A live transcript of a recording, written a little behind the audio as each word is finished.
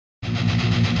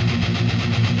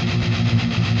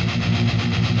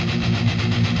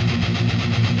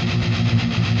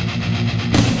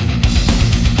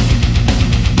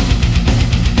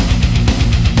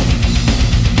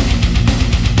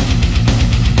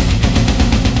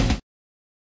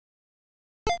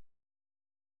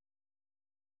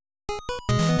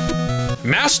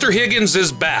Master Higgins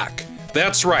is back.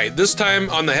 That's right, this time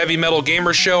on the Heavy Metal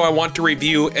Gamer Show, I want to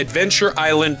review Adventure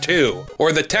Island 2,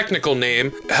 or the technical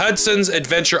name, Hudson's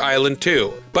Adventure Island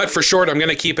 2. But for short, I'm going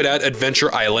to keep it at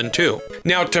Adventure Island 2.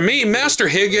 Now, to me, Master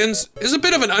Higgins is a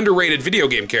bit of an underrated video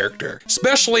game character,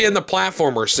 especially in the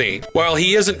platformer scene. While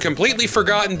he isn't completely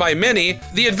forgotten by many,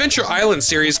 the Adventure Island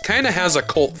series kind of has a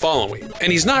cult following,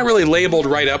 and he's not really labeled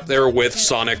right up there with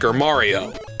Sonic or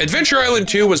Mario. Adventure Island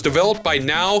 2 was developed by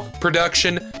Now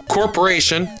Production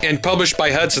Corporation and published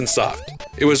by Hudson Soft.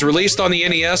 It was released on the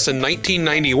NES in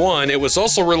 1991. It was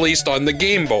also released on the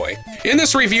Game Boy. In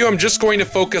this review, I'm just going to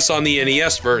focus on the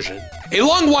NES version. A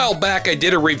long while back, I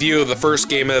did a review of the first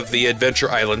game of the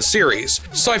Adventure Island series,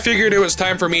 so I figured it was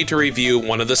time for me to review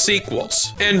one of the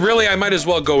sequels. And really, I might as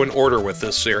well go in order with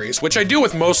this series, which I do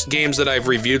with most games that I've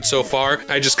reviewed so far.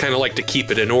 I just kind of like to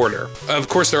keep it in order. Of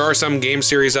course, there are some game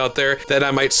series out there that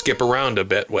I might skip around a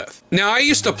bit with. Now, I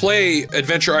used to play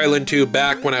Adventure Island 2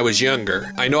 back when I was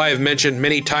younger. I know I have mentioned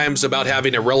many times about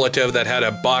having a relative that had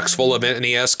a box full of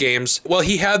NES games. Well,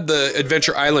 he had the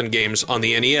Adventure Island games on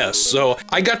the NES, so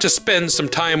I got to spend some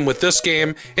time with this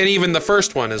game and even the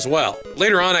first one as well.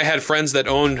 Later on, I had friends that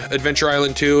owned Adventure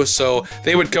Island 2, so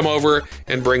they would come over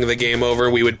and bring the game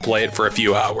over. We would play it for a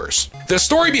few hours. The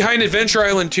story behind Adventure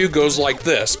Island 2 goes like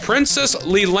this. Princess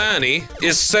Leilani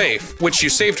is safe, which you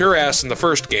saved her ass in the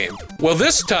first game. Well,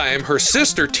 this time, her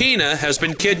sister Tina has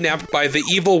been kidnapped by the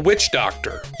evil witch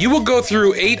doctor. You will go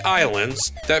through 8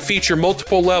 islands that feature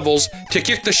multiple levels to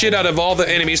kick the shit out of all the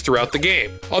enemies throughout the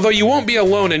game. Although you won't be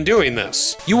alone in doing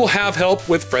this. You will have help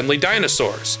with friendly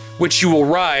dinosaurs, which you will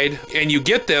ride, and you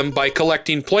get them by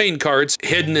collecting playing cards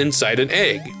hidden inside an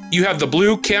egg. You have the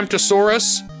blue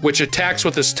Camptosaurus, which attacks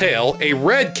with his tail, a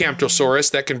red Camptosaurus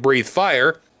that can breathe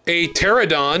fire, a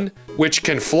pterodon, which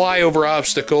can fly over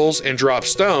obstacles and drop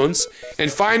stones, and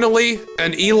finally,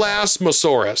 an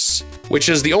Elasmosaurus, which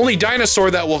is the only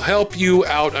dinosaur that will help you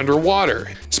out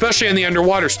underwater, especially in the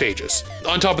underwater stages.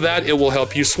 On top of that, it will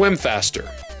help you swim faster.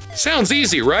 Sounds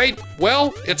easy, right?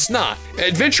 Well, it's not.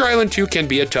 Adventure Island 2 can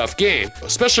be a tough game,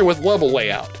 especially with level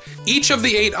layout. Each of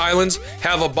the 8 islands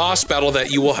have a boss battle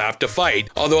that you will have to fight.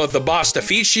 Although if the boss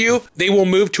defeats you, they will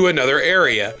move to another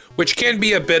area, which can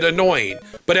be a bit annoying.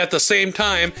 But at the same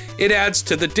time, it adds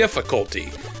to the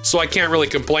difficulty. So I can't really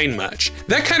complain much.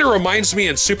 That kind of reminds me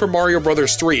in Super Mario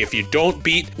Bros. 3, if you don't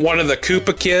beat one of the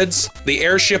Koopa kids, the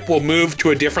airship will move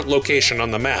to a different location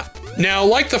on the map. Now,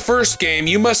 like the first game,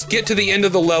 you must get to the end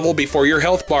of the level before your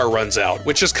health bar runs out,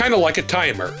 which is kind of like a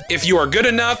timer. If you are good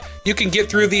enough, you can get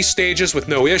through these stages with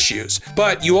no issues,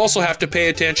 but you also have to pay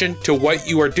attention to what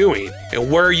you are doing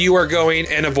and where you are going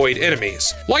and avoid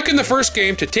enemies. Like in the first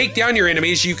game, to take down your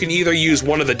enemies, you can either use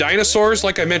one of the dinosaurs,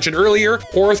 like I mentioned earlier,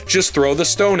 or just throw the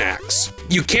stone axe.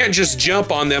 You can't just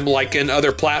jump on them like in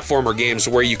other platformer games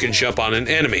where you can jump on an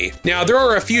enemy. Now, there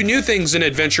are a few new things in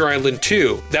Adventure Island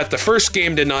 2 that the first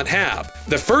game did not have.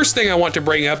 The first thing I want to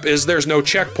bring up is there's no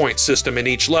checkpoint system in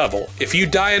each level. If you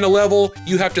die in a level,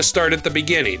 you have to start at the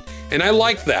beginning. And I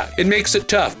like that. It makes it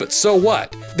tough, but so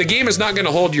what? The game is not going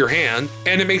to hold your hand,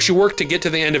 and it makes you work to get to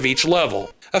the end of each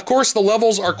level. Of course, the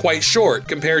levels are quite short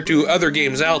compared to other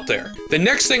games out there. The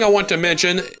next thing I want to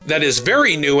mention that is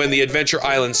very new in the Adventure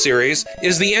Island series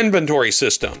is the inventory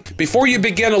system. Before you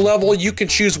begin a level, you can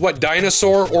choose what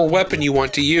dinosaur or weapon you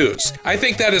want to use. I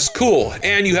think that is cool,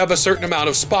 and you have a certain amount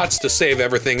of spots to save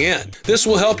everything in. This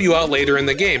will help you out later in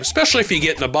the game, especially if you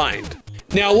get in a bind.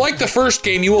 Now, like the first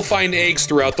game, you will find eggs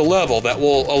throughout the level that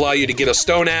will allow you to get a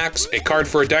stone axe, a card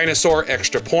for a dinosaur,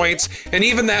 extra points, and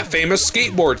even that famous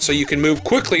skateboard so you can move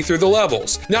quickly through the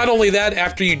levels. Not only that,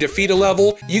 after you defeat a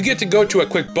level, you get to go to a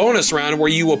quick bonus round where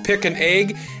you will pick an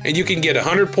egg and you can get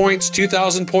 100 points,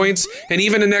 2,000 points, and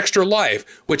even an extra life,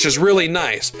 which is really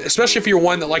nice, especially if you're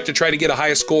one that like to try to get a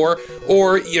high score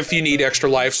or if you need extra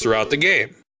lives throughout the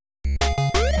game.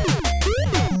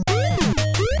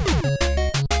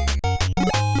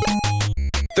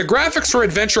 The graphics for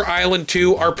Adventure Island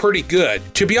 2 are pretty good.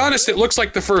 To be honest, it looks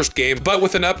like the first game, but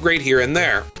with an upgrade here and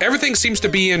there. Everything seems to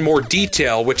be in more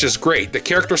detail, which is great. The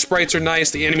character sprites are nice,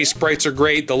 the enemy sprites are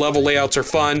great, the level layouts are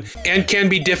fun, and can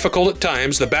be difficult at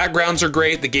times. The backgrounds are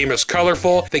great, the game is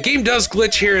colorful. The game does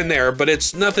glitch here and there, but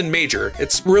it's nothing major.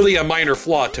 It's really a minor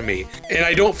flaw to me, and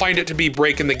I don't find it to be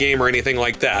breaking the game or anything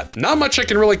like that. Not much I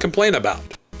can really complain about.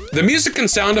 The music and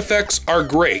sound effects are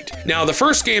great. Now, the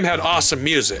first game had awesome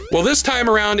music. Well, this time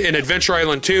around in Adventure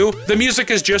Island 2, the music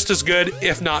is just as good,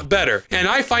 if not better, and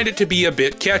I find it to be a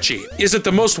bit catchy. Is it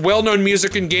the most well-known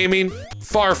music in gaming?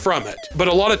 Far from it. But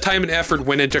a lot of time and effort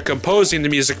went into composing the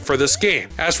music for this game.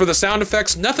 As for the sound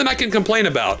effects, nothing I can complain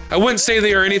about. I wouldn't say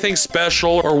they are anything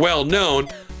special or well-known,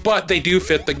 but they do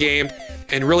fit the game,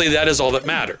 and really that is all that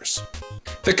matters.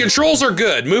 The controls are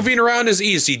good, moving around is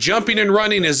easy, jumping and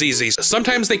running is easy.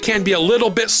 Sometimes they can be a little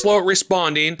bit slow at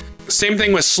responding, same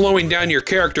thing with slowing down your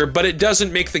character, but it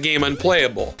doesn't make the game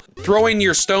unplayable. Throwing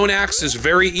your stone axe is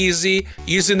very easy,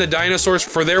 using the dinosaurs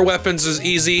for their weapons is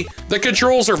easy. The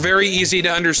controls are very easy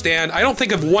to understand. I don't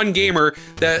think of one gamer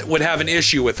that would have an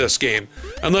issue with this game,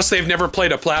 unless they've never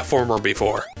played a platformer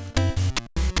before.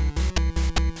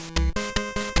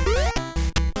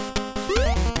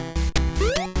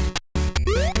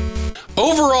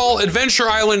 Overall, Adventure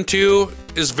Island 2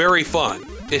 is very fun.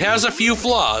 It has a few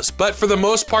flaws, but for the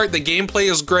most part, the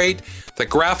gameplay is great, the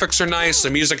graphics are nice, the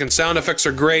music and sound effects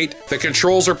are great, the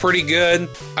controls are pretty good.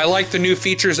 I like the new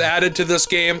features added to this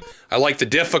game. I like the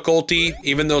difficulty,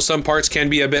 even though some parts can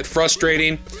be a bit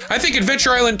frustrating. I think Adventure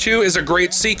Island 2 is a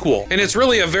great sequel, and it's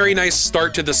really a very nice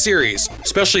start to the series,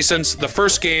 especially since the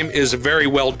first game is very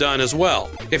well done as well.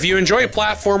 If you enjoy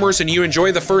platformers and you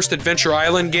enjoy the first Adventure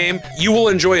Island game, you will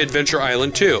enjoy Adventure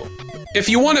Island 2. If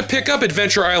you want to pick up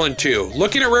Adventure Island 2,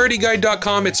 looking at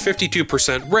rarityguide.com, it's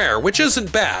 52% rare, which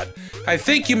isn't bad. I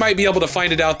think you might be able to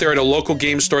find it out there at a local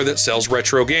game store that sells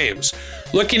retro games.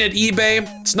 Looking at eBay,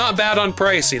 it's not bad on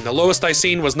pricing. The lowest I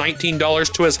seen was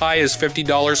 $19 to as high as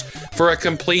 $50 for a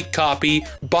complete copy,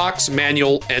 box,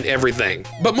 manual, and everything.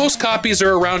 But most copies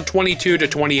are around $22 to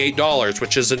 $28,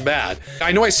 which isn't bad.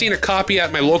 I know I seen a copy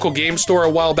at my local game store a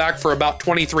while back for about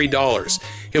 $23.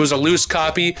 It was a loose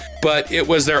copy, but it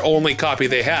was their only copy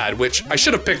they had, which I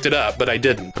should have picked it up, but I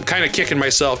didn't. I'm kind of kicking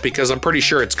myself because I'm pretty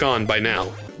sure it's gone by now.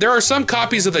 There are some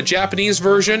copies of the Japanese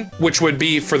version, which would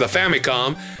be for the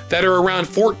Famicom, that are around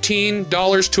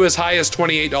 $14 to as high as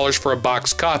 $28 for a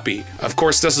box copy. Of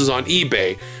course, this is on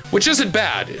eBay, which isn't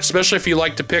bad, especially if you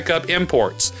like to pick up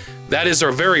imports. That is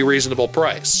a very reasonable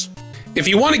price. If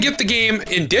you want to get the game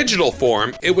in digital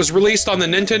form, it was released on the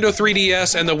Nintendo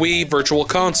 3DS and the Wii Virtual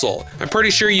Console. I'm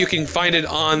pretty sure you can find it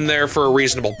on there for a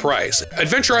reasonable price.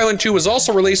 Adventure Island 2 was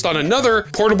also released on another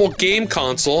portable game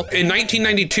console in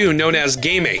 1992 known as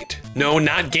Game8. No,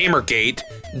 not Gamergate,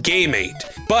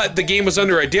 Game8. But the game was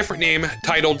under a different name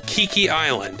titled Kiki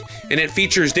Island, and it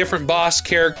features different boss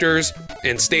characters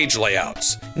and stage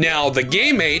layouts. Now, the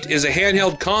Game8 is a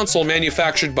handheld console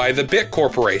manufactured by the Bit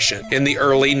Corporation in the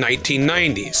early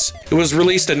 1990s. It was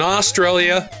released in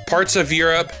Australia, parts of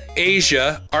Europe,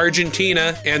 Asia,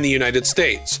 Argentina, and the United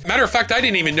States. Matter of fact, I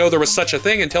didn't even know there was such a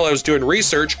thing until I was doing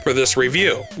research for this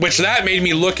review, which that made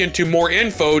me look into more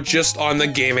info just on the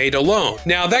Game8 alone.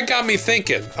 Now, that got me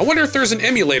thinking, I wonder if there's an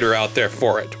emulator out there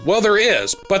for it. Well, there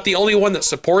is, but the only one that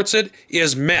supports it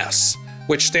is MESS,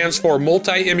 which stands for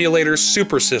Multi-Emulator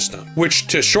Super System, which,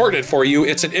 to shorten it for you,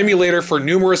 it's an emulator for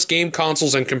numerous game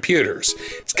consoles and computers.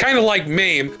 It's kind of like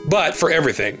MAME, but for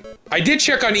everything. I did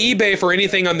check on eBay for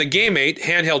anything on the Game8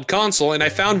 handheld console, and I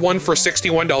found one for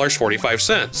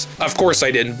 $61.45. Of course,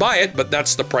 I didn't buy it, but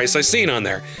that's the price I seen on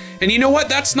there. And you know what?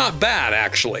 That's not bad,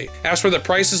 actually. As for the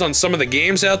prices on some of the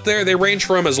games out there, they range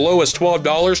from as low as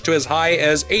 $12 to as high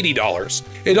as $80.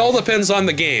 It all depends on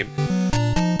the game.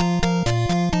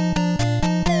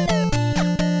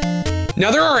 Now,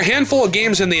 there are a handful of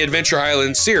games in the Adventure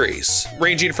Island series,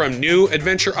 ranging from New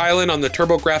Adventure Island on the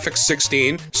TurboGrafx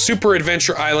 16, Super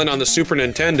Adventure Island on the Super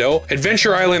Nintendo,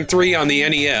 Adventure Island 3 on the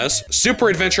NES, Super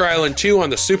Adventure Island 2 on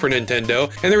the Super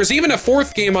Nintendo, and there was even a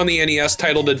fourth game on the NES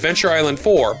titled Adventure Island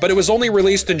 4, but it was only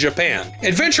released in Japan.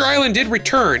 Adventure Island did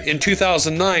return in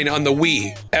 2009 on the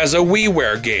Wii as a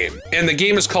WiiWare game, and the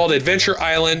game is called Adventure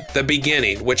Island: The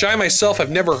Beginning, which I myself have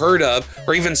never heard of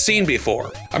or even seen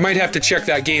before. I might have to check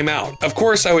that game out. Of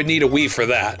course, I would need a Wii for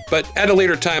that, but at a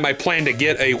later time I plan to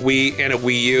get a Wii and a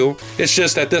Wii U. It's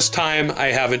just at this time I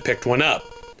haven't picked one up.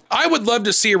 I would love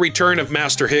to see a return of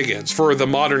Master Higgins for the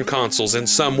modern consoles in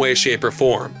some way, shape, or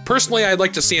form. Personally, I'd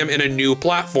like to see him in a new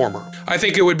platformer. I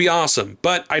think it would be awesome,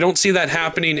 but I don't see that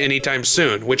happening anytime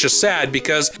soon, which is sad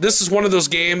because this is one of those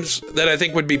games that I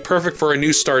think would be perfect for a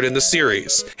new start in the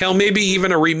series. Hell, maybe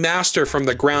even a remaster from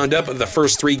the ground up of the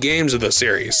first 3 games of the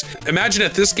series. Imagine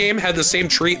if this game had the same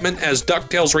treatment as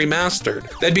DuckTales Remastered.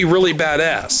 That'd be really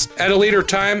badass. At a later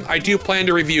time, I do plan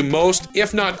to review most,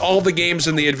 if not all, the games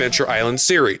in the Adventure Island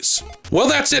series. Well,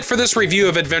 that's it for this review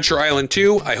of Adventure Island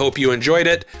 2. I hope you enjoyed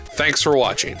it. Thanks for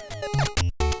watching.